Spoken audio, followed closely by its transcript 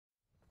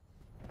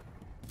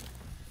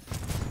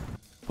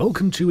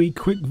Welcome to a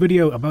quick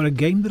video about a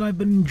game that I've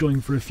been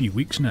enjoying for a few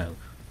weeks now,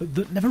 but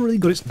that never really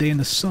got its day in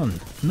the sun,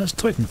 and that's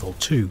Titanfall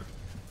 2.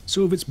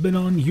 So if it's been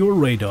on your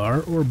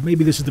radar, or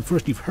maybe this is the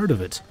first you've heard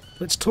of it,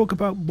 let's talk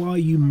about why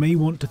you may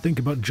want to think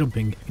about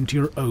jumping into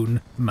your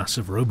own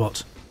massive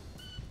robot.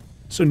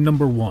 So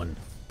number 1,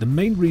 the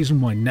main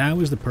reason why now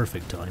is the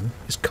perfect time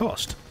is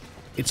cost.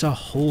 It's a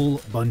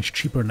whole bunch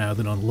cheaper now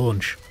than on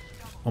launch.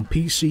 On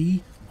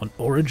PC, on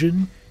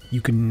Origin,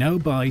 you can now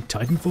buy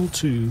Titanfall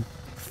 2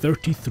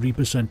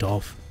 33%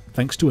 off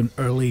thanks to an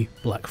early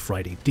Black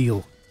Friday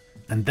deal,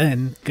 and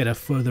then get a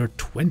further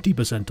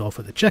 20% off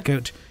at the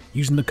checkout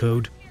using the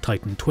code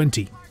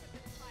Titan20.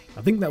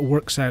 I think that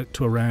works out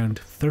to around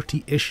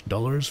 $30-ish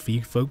for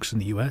you folks in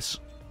the US.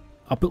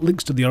 I'll put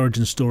links to the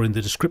Origin store in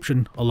the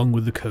description along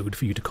with the code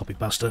for you to copy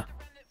pasta.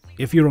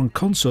 If you're on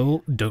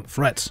console, don't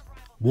fret.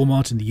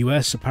 Walmart in the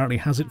US apparently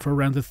has it for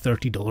around the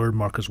 $30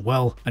 mark as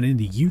well, and in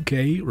the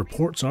UK,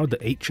 reports are that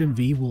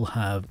HMV will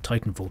have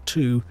Titanfall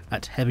 2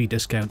 at heavy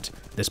discount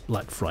this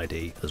Black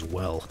Friday as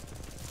well.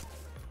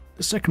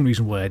 The second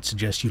reason why I'd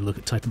suggest you look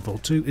at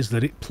Titanfall 2 is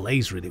that it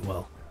plays really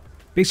well.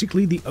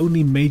 Basically, the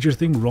only major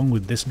thing wrong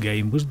with this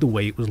game was the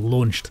way it was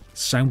launched,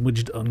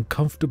 sandwiched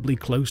uncomfortably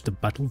close to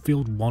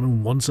Battlefield 1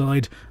 on one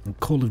side and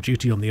Call of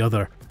Duty on the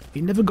other.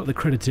 It never got the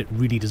credit it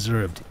really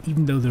deserved,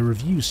 even though the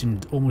reviews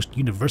seemed almost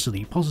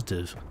universally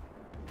positive.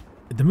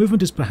 The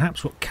movement is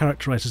perhaps what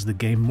characterises the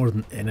game more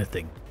than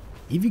anything.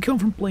 If you come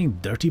from playing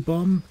Dirty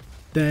Bomb,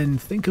 then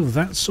think of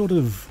that sort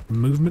of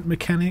movement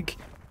mechanic,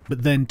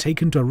 but then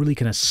taken to a really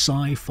kind of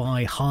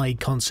sci-fi high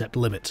concept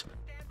limit.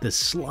 There's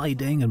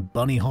sliding and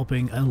bunny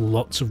hopping and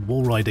lots of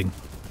wall riding.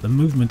 The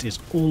movement is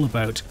all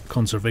about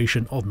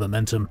conservation of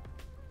momentum.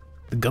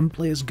 The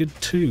gunplay is good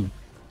too.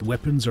 The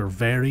weapons are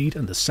varied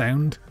and the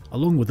sound,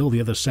 along with all the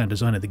other sound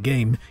design of the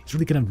game, is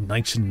really kind of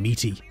nice and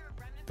meaty.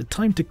 The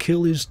time to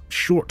kill is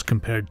short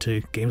compared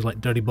to games like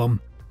Dirty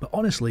Bomb, but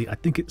honestly I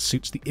think it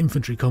suits the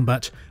infantry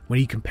combat when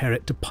you compare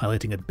it to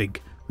piloting a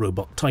big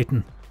robot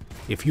titan.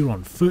 If you're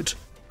on foot,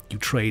 you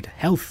trade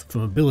health for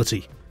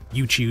mobility.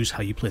 You choose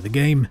how you play the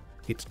game.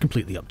 It's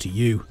completely up to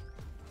you.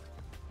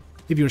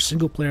 If you're a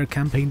single-player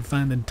campaign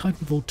fan, then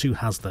Titanfall 2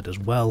 has that as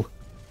well.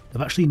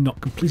 I've actually not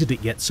completed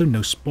it yet, so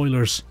no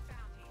spoilers.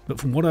 But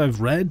from what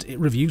I've read, it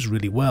reviews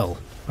really well.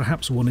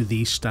 Perhaps one of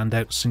the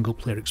standout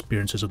single-player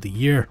experiences of the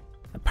year.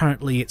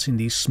 Apparently it's in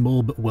the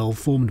small but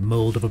well-formed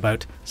mould of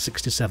about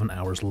 6 to 7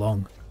 hours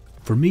long.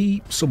 For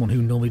me, someone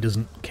who normally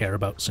doesn't care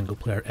about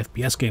single-player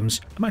FPS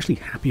games, I'm actually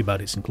happy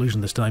about its inclusion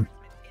this time.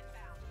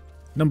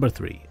 Number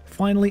 3.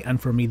 Finally, and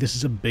for me this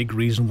is a big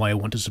reason why I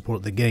want to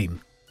support the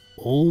game.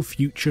 All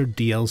future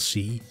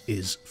DLC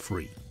is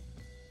free.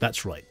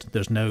 That's right,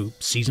 there's no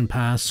season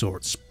pass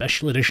or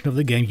special edition of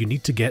the game you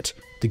need to get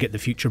the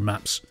future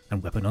maps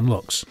and weapon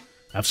unlocks.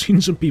 I've seen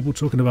some people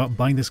talking about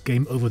buying this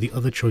game over the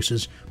other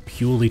choices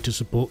purely to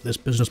support this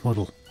business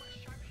model.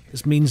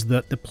 This means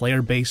that the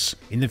player base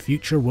in the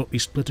future won't be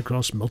split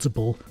across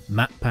multiple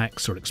map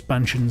packs or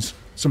expansions,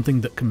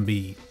 something that can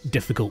be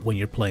difficult when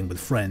you're playing with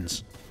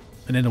friends.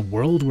 And in a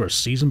world where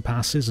season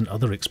passes and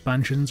other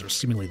expansions are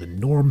seemingly the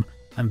norm,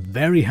 I'm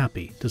very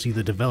happy to see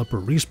the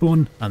developer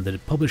Respawn and the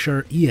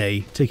publisher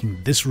EA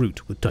taking this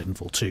route with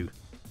Titanfall 2.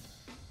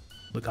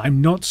 Look,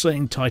 I'm not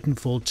saying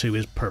Titanfall 2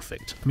 is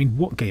perfect. I mean,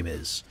 what game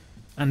is?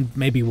 And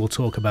maybe we'll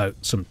talk about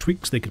some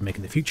tweaks they could make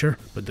in the future,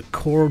 but the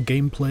core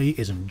gameplay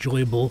is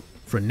enjoyable,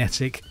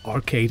 frenetic,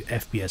 arcade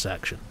FPS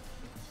action.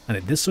 And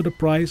at this sort of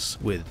price,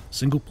 with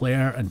single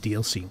player and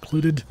DLC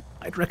included,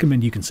 I'd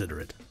recommend you consider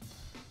it.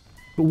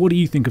 But what do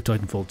you think of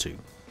Titanfall 2?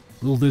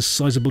 Will this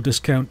sizable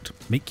discount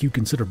make you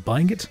consider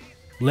buying it?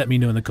 Let me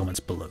know in the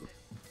comments below.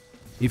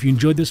 If you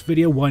enjoyed this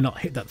video, why not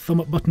hit that thumb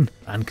up button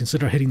and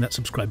consider hitting that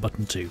subscribe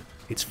button too.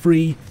 It's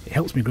free, it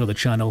helps me grow the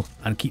channel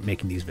and keep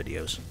making these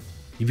videos.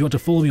 If you want to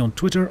follow me on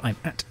Twitter, I'm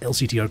at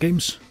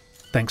LCTRGames.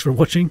 Thanks for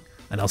watching,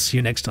 and I'll see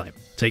you next time.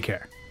 Take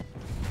care.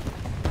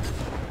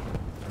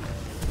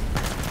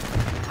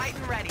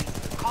 Titan ready.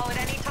 Call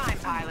it any time,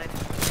 pilot.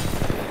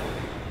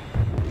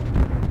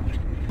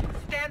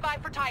 Stand by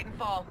for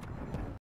Titanfall.